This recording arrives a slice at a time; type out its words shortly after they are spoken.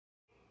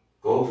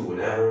do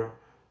whatever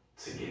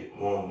to get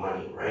more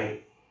money,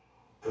 right?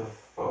 The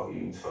fuck are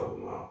you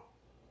talking about?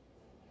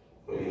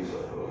 What are you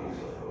talking about?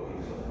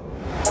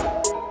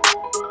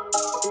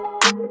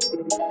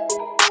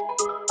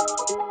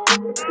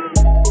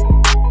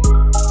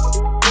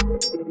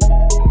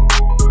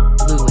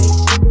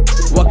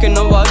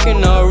 LLOUIS.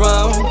 Walking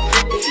around,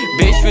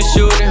 bitch, we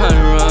shooting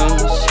 100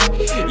 rounds.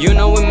 You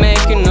know we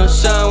making no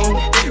sound,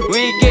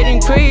 we getting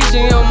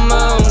crazy on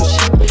mounts.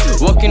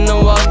 Walking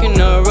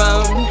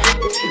around,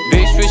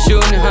 bitch, we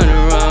shooting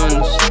 100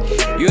 rounds.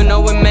 You know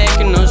we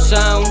making no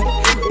sound,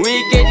 we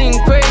getting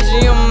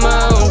crazy on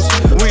mounts.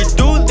 We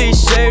do this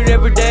shit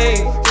every day,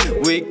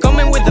 we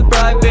coming with a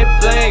private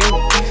plane.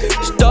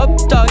 Stop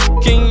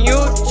talking, you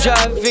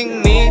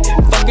driving me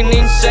fucking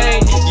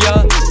insane.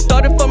 Yeah,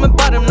 started from the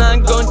bottom, now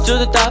I'm going to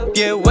the top.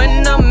 Yeah,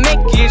 when I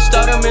make it,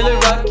 start a really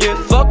rock. Yeah,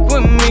 fuck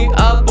with me,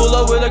 I'll pull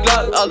up with a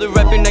Glock. All the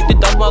rapping like the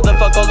top,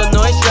 motherfuck, all the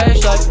noise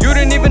trash. Like, you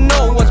didn't even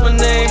know what's my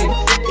name.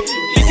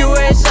 Kick your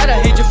ass out, I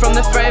hit you from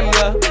the frame,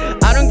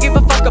 yeah. I don't give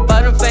a fuck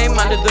about the fame,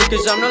 I do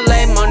cause I'm no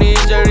lame. Money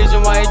is the reason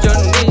why you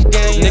join this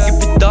game, yeah. Nigga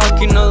be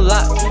talking a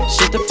lot,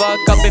 shut the fuck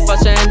up if I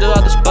say into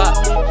other spot.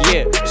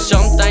 Yeah,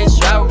 sometimes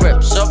I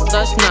rap,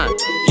 sometimes not.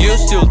 You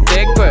still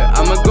take grip,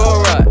 I'ma go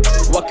right.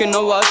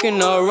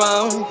 Walking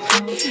around,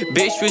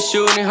 bitch, we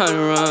shooting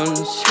 100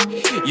 rounds.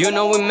 You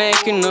know we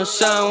making no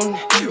sound,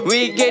 we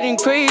getting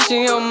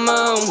crazy on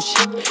mounts.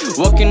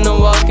 Walking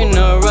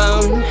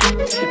around,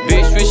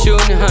 bitch, we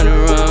shooting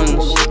 100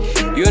 rounds.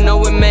 You know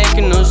we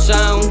making no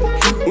sound,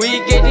 we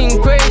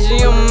getting crazy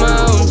on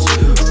mounts.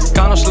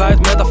 Κάνω slide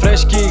με τα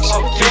fresh kicks.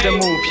 Πείτε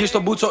μου, ποιοι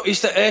στον μπούτσο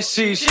είστε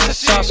εσείς.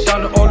 Σας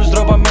κάνω όλους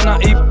δρόπα με ένα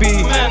EP.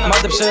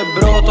 Μάτεψε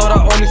μπρο,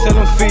 τώρα όλοι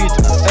θέλουν fit.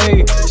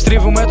 Ey,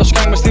 στρίβουμε το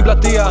σκάνγκ μες στην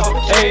πλατεία.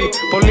 Ey,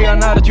 πολλοί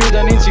αναρωτιούνται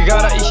αν η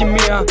τσιγάρα είχε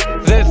μία.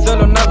 Δεν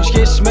θέλω να έχω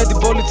σχέσεις με την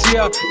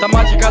πολιτεία. Τα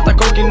μάτια κατά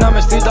κόκκινα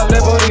μες στην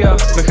ταλαιπωρία.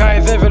 Με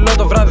χαϊδεύει όλο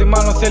το βράδυ,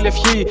 μάλλον θέλει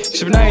ευχή.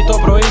 Ξυπνάει το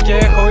πρωί και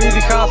έχω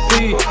ήδη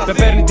χαθεί. Με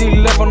παίρνει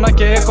τηλέφωνα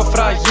και έχω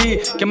φραγεί.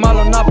 Και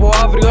μάλλον από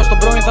αύριο στο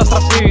πρωί θα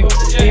στραφεί.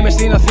 Είμαι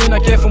στην Αθήνα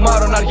και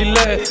φουμάρω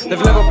ναργιλέ. Δεν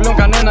βλέπω πλέον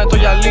κανένα, το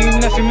γυαλί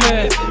είναι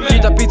φημέ.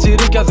 Κοίτα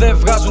πιτσιρίκια δεν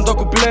βγάζουν το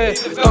κουπλέ.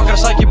 Το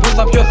κρασάκι που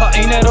θα πιω θα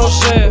είναι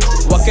ροζέ.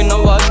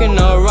 Walking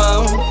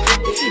around,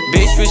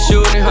 bitch, we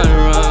shooting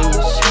 100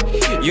 rounds.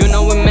 You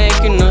know we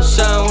making no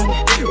sound,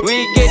 we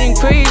getting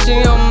crazy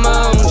on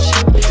mounts.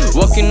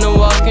 Walking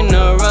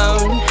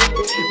around,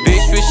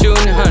 bitch, we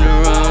shooting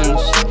 100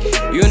 rounds.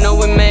 You know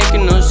we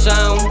making no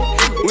sound,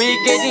 we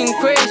getting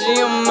crazy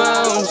on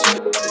mounts.